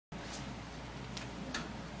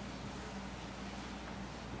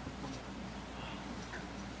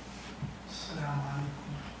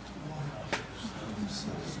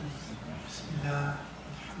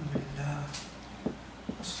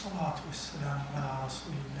والسلام على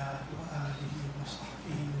رسول الله وآله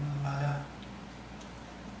وصحبه ومن والاه.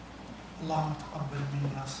 اللهم تقبل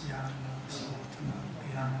منا صيامنا وصلاتنا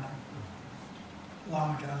وقيامنا.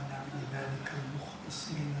 اللهم اجعلنا من عبادك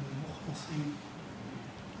المخلصين المخلصين.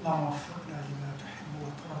 اللهم وفقنا لما تحب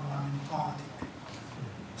وترضى من طاعتك.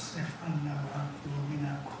 اصرف عنا وعن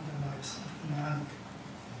قلوبنا كل ما يصرفنا عنك.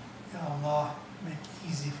 Ya Allah, make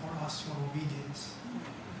easy for us your obedience.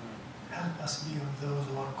 Help us be of those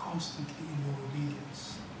who are constantly in your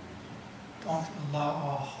obedience. Don't allow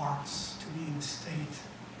our hearts to be in a state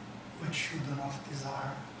which you do not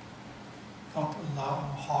desire. Don't allow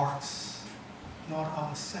our hearts nor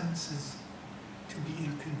our senses to be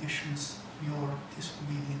in conditions of your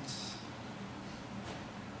disobedience.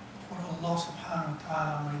 For Allah subhanahu wa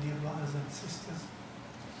ta'ala, my dear brothers and sisters,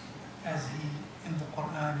 as He in the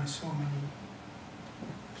Quran in so many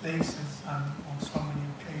places and on so many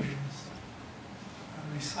occasions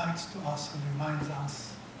recites to us and reminds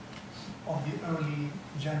us of the early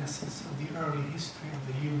genesis, of the early history of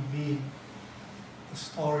the human being, the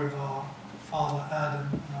story of our father Adam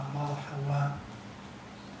and our mother Hawa,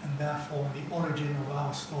 and therefore the origin of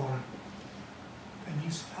our story. And He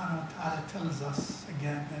subhanahu wa ta'ala tells us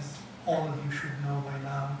again, as all of you should know by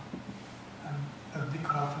now, and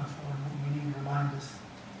dhikratun for al-mu'mineen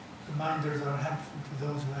reminders are helpful to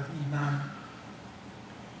those who have iman,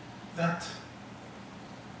 that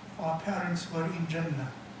our parents were in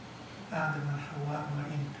Jannah. Adam and Hawa were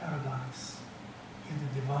in paradise, in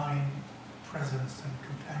the divine presence and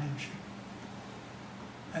companionship.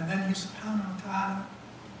 And then He subhanahu wa ta'ala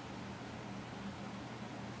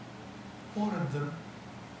ordered them,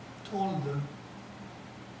 told them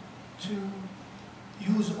to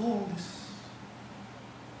use all these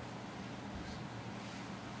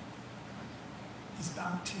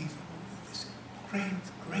bounties, this great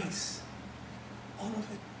grace, all of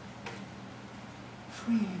it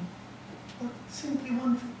freely. But simply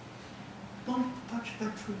one thing: don't touch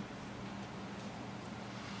that tree.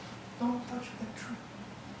 Don't touch that tree.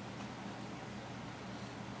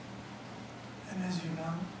 And as you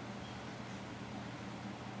know,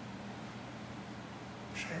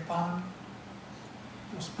 Shaitan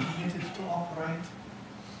was permitted to operate,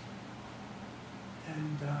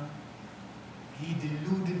 and he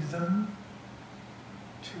deluded them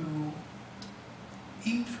to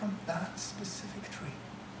eat from that specific tree.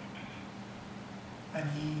 And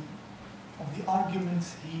of the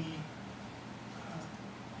arguments he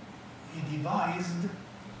devised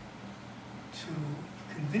to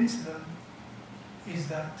convince them is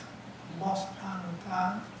that Allah subhanahu wa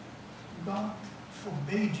ta'ala, God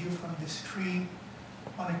forbade you from this tree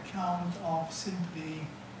on account of simply,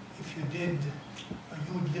 if you did,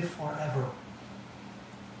 you would live forever.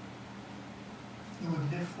 You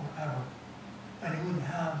would live forever. And you would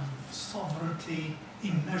have sovereignty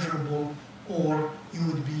immeasurable, or you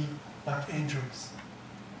would be like angels.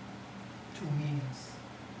 Two meanings.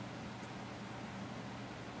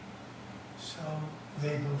 So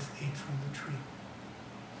they both ate from the tree.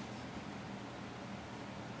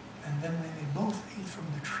 And then when they both ate from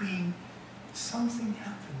the tree, something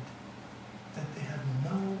happened that they had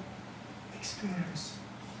no experience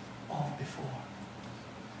of before.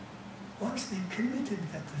 Once they committed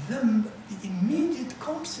that dhanb, the immediate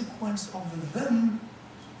consequence of the dhanb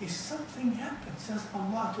is something happened. Says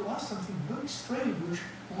Allah to us something very strange which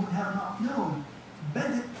we would have not known.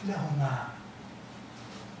 Badat lahuma.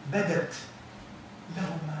 Badat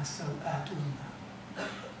lahuma sawatuna.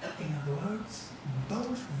 In other words, both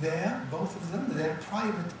of them, their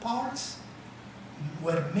private parts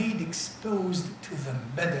were made exposed to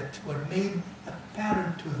them. Badat, were made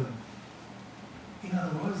apparent to them. In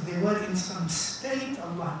other words, they were in some state,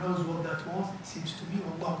 Allah knows what that was, it seems to be,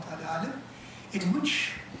 Allah Ta'ala alim, in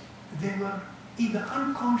which they were either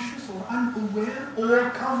unconscious or unaware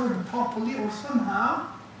or covered properly or somehow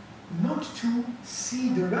not to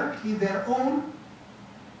see directly their own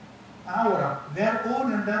aura, their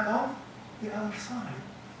own and that of the other side.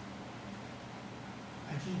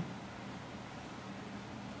 Again,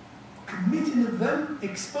 committing of them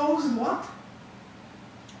exposed what?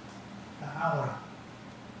 The aura,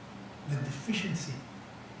 the deficiency,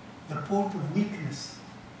 the point of weakness,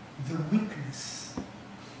 the weakness.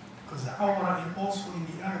 Because the aura also in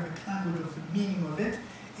the Arabic language, of the meaning of it,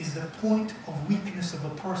 is the point of weakness of a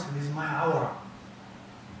person, is my aura.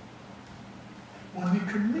 When we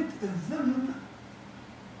commit a dhanb,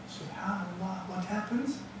 subhanAllah, what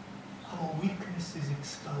happens? Our weakness is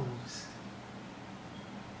exposed.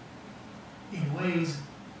 In ways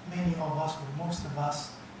many of us, or most of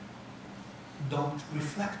us, don't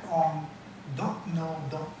reflect on, don't know,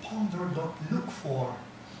 don't ponder, don't look for.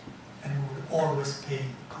 And we would always pay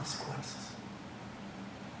the consequences.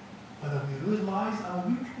 Whether we realize our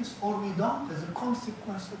weakness or we don't, as a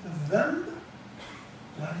consequence of the dhanb,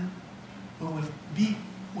 well, we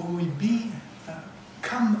will be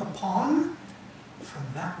come upon from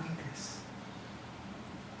that weakness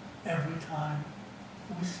every time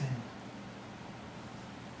we sin.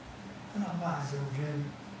 And Allah Azza wa Jal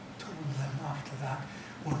told them after that,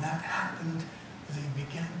 when that happened, they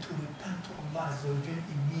began to repent to Allah Azza wa Jal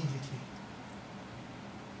immediately.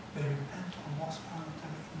 They repent to Allah subhanahu wa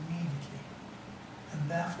ta'ala immediately. And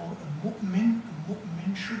therefore a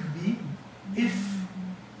mu'min should be, if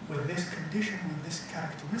with this condition, with this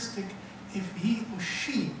characteristic, if he or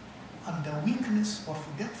she under weakness or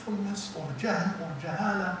forgetfulness or jahl or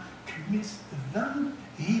jahala commits the dhanb,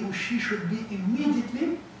 he or she should be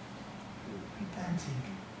immediately repenting.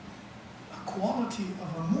 A quality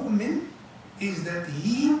of a mu'min is that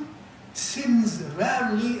he sins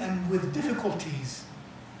rarely and with difficulties,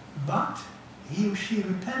 but he or she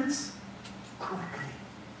repents quickly.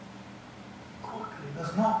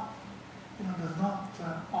 Does not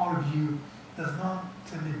argue, does not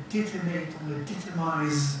legitimate or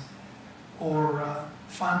legitimize or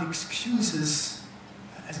find excuses,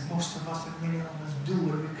 as most of us and many of us do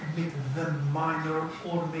when we commit them, minor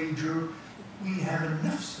or major. We have a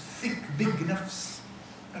nafs, thick, big nafs,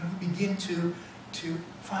 and we begin to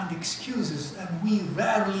find excuses, and we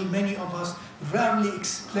rarely, many of us, rarely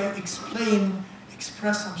express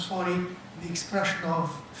the expression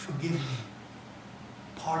of forgive me,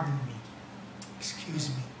 pardon me, excuse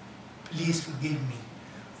me, please forgive me.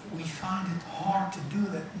 We find it hard to do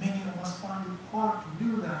that. Many of us find it hard to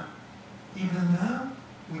do that, even though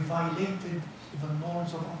we violated the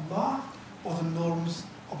norms of Allah or the norms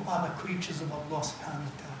of other creatures of Allah subhanahu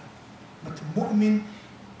wa ta'ala. But the mu'min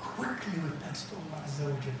quickly repents to Allah Azza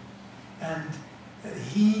wa Jal. And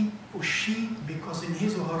he or she, because in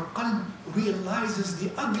his or her qalb, realizes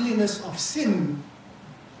the ugliness of sin.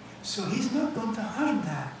 So he's not going to hide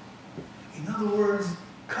that. In other words,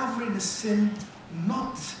 covering a sin,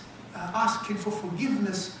 not asking for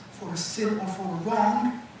forgiveness for a sin or for a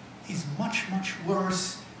wrong, is much, much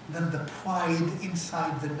worse than the pride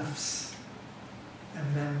inside the nafs.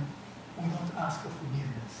 And then we don't ask for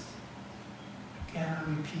forgiveness. Again, I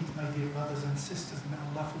repeat, my dear brothers and sisters, may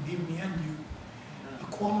Allah forgive me and you. The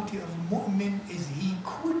quality of a mu'min is he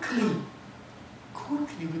quickly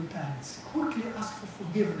repents, quickly asks for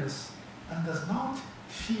forgiveness, and does not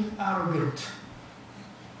feel arrogant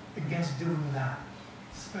against doing that,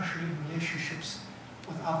 especially in relationships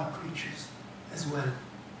with other creatures as well.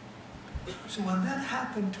 So when that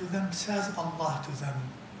happened to them, says Allah to them,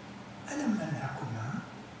 أَلَمْ أَنْهَكُمَا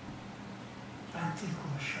عَنْ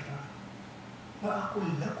تِلْكُمَا الشَّجَرَةِ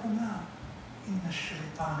وَأَقُلْ لَكُمَا إِنَّ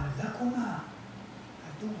الشَّيْطَانَ لَكُمَا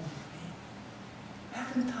عَدُوٌّ مُبِينٌ.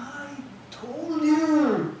 Haven't I told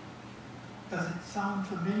you? Does it sound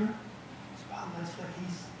familiar? SubhanAllah,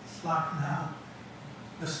 it's like now.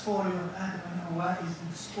 The story of Adam and Hawa is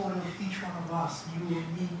the story of each one of us, you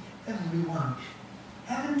and me, everyone.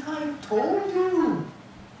 Haven't I told you?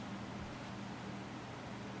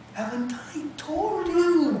 Haven't I told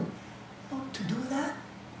you not to do that?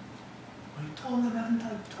 Or you told them, haven't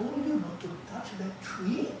I told you not to touch that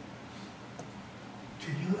tree?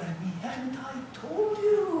 To you and me, haven't I told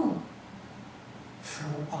you?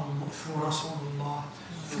 Through Allah, through Rasulullah,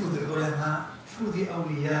 through the ulama, through the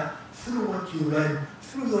awliya, through what you read,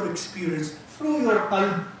 through your experience, through your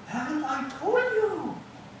qalb, haven't I told you?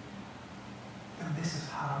 And this is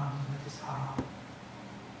haram, that is haram.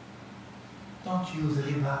 Don't use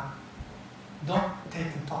riba. Don't take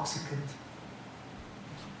intoxicant.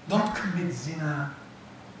 Don't commit zina.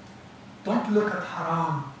 Don't look at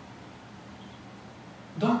haram.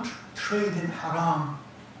 Don't trade in haram.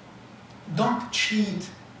 Don't cheat.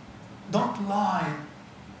 Don't lie.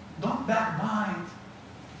 Don't backbite.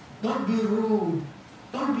 Don't be rude.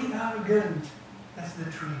 Don't be arrogant. That's the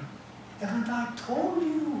tree. Haven't I told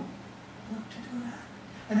you not to do that?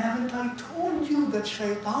 And haven't I told you that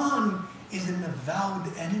shaitan is an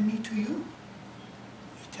avowed enemy to you?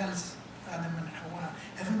 He tells Adam and Hawa,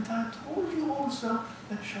 haven't I told you also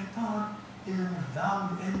that shaitan is an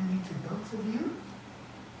avowed enemy to both of you?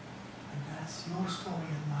 And that's your story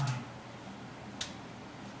and mine.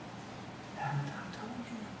 Haven't I told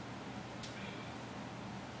you?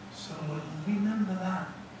 So when we remember that,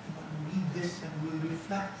 and when we read this and we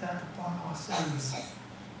reflect that upon ourselves,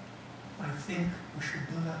 I think we should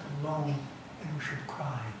do that alone, and we should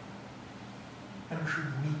cry, and we should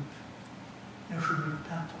weep, and we should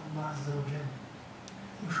repent to Allah Azza wa Jal,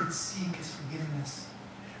 and we should seek His forgiveness,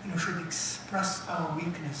 and we should express our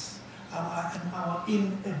weakness, our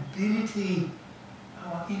inability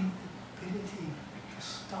to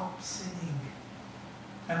stop sinning,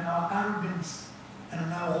 and our arrogance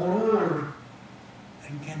and our ghurur.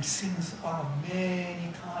 Again, sins are of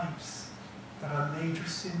many types. There are major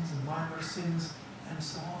sins and minor sins and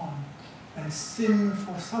so on. And sin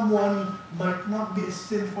for someone might not be a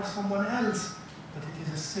sin for someone else, but it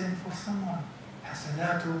is a sin for someone.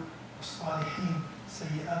 Hasanatu al-salihin,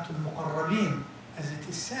 sayyi'atu al-muqarrabin, as it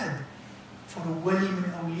is said. For a wali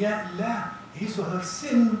min awliya'illah, his or her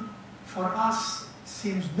sin for us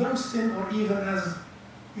seems no sin or even as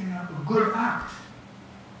a good act.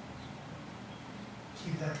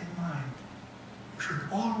 Keep that in mind. We should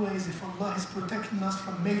always, if Allah is protecting us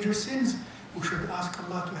from major sins, we should ask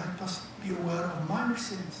Allah to help us be aware of minor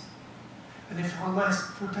sins. And if Allah is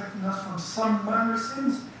protecting us from some minor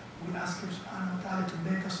sins, we ask Him subhanahu wa ta'ala to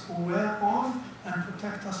make us aware of and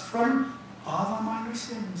protect us from other minor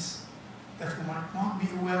sins that we might not be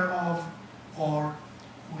aware of or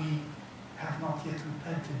we have not yet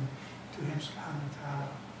repented to Him subhanahu wa ta'ala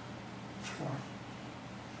for.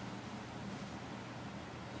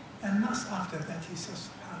 And thus after that He says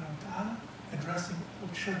subhanahu wa ta'ala, addressing all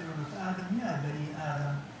children of Adam, Ya bani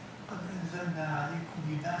Adam, قد أنزلنا عليكم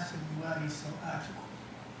لباسا يواري سوآتكم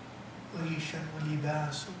وريشا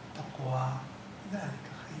ولباس التقوى ذلك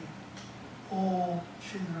خير. All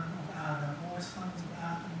children of Adam, all sons of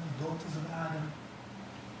Adam, all daughters of Adam,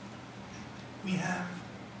 we have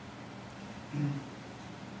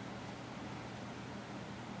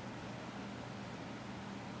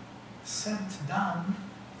sent down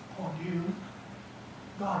on you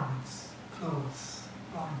garments, clothes,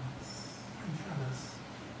 garments, and feathers,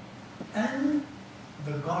 and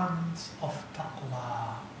the garments of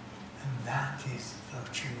taqwa, and that is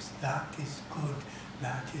virtuous, that is good,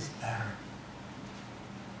 that is better.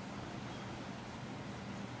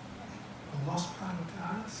 Allah subhanahu wa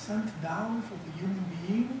ta'ala sent down for the human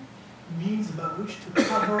being means by which to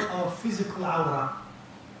cover our physical aura,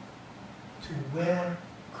 to wear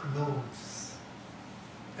clothes.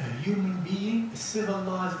 A human being, a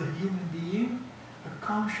civilized human being, a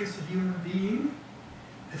conscious human being,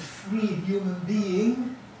 a free human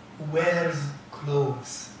being wears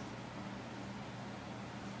clothes.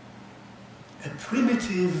 A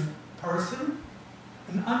primitive person,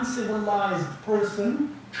 an uncivilized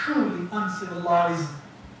person, truly uncivilized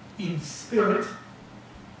in spirit,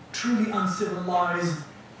 truly uncivilized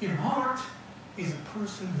in heart, is a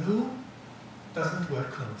person who doesn't wear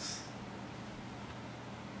clothes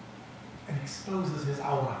and exposes his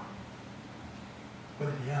aura,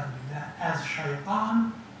 as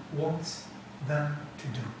shaitan wants them to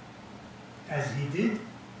do, as he did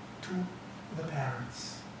to the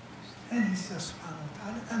parents. And he says, subhanahu wa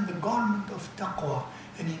ta'ala, and the garment of taqwa,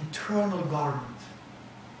 an internal garment,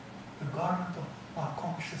 the garment of our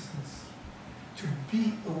consciousness, to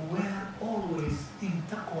be aware always in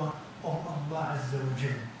taqwa of Allah Azza wa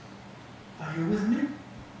Jalla. Are you with me?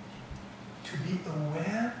 To be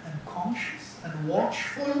aware and conscious and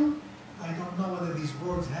watchful. I don't know whether these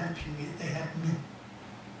words help you, they help me.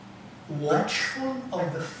 Watchful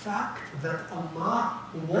of the fact that Allah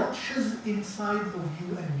watches inside of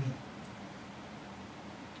you and me.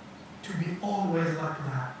 To be always like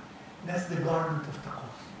that. That's the garment of taqwa.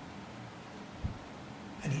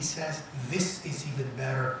 And he says, this is even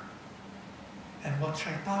better. And what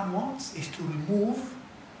shaitan wants is to remove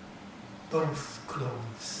both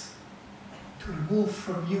clothes. To remove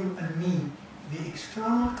from you and me the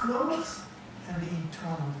external clothes and the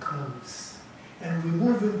internal clothes. And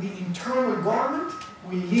removing the internal garment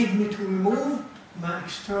will lead me to remove my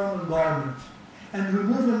external garment. And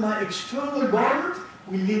removing my external garment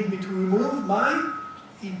will lead me to remove my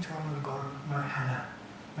internal garment, my haya.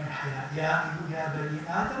 My haya. Ya bani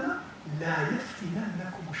Adam, la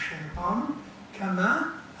yaftinannakum ash-shaytan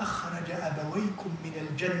kama akhraja abawaykum min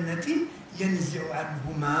al-jannati yanzi'u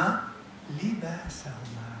anhuma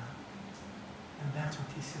libasahuma. And that's what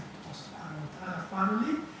he said to us, subhanahu wa ta'ala.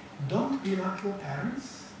 Finally, don't be like your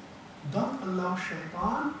parents. Don't allow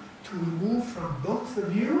shaitan to remove from both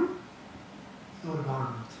of you your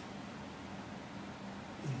garment.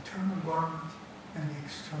 The internal garment and the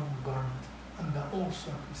external garment under all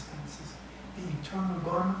circumstances. The internal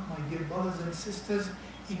garment, my dear brothers and sisters,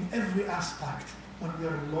 in every aspect. When we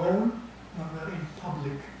are alone, when we are in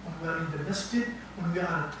public, when we are in the masjid, when we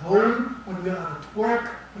are at home, when we are at work,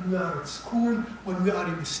 when we are at school, when we are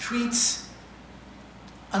in the streets.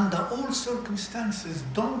 Under all circumstances,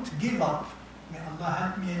 don't give up. May Allah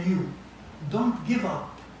help me and you. Don't give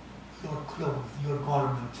up your clothes, your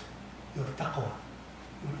garment, your taqwa,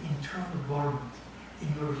 your internal garment in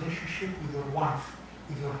your relationship with your wife,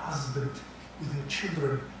 with your husband, with your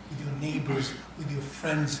children, with your neighbors, with your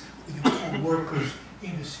friends, with your co-workers,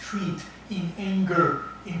 in the street, in anger,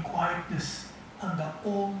 in quietness, under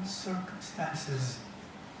all circumstances.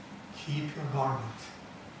 Keep your garment.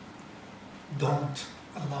 Don't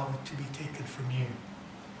allow it to be taken from you.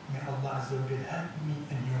 May Allah Azza wa Jal help me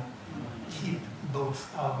and you keep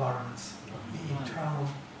both our garments, the internal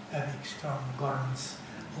and the external garments.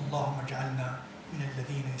 Allahumma ja'alna من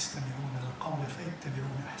الذين يستمعون القول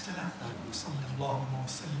فيتبعون أحسنه وصلى اللهم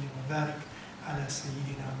وسلم وبارك على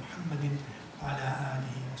سيدنا محمد وعلى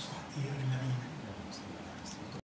آله وصحبه أجمعين.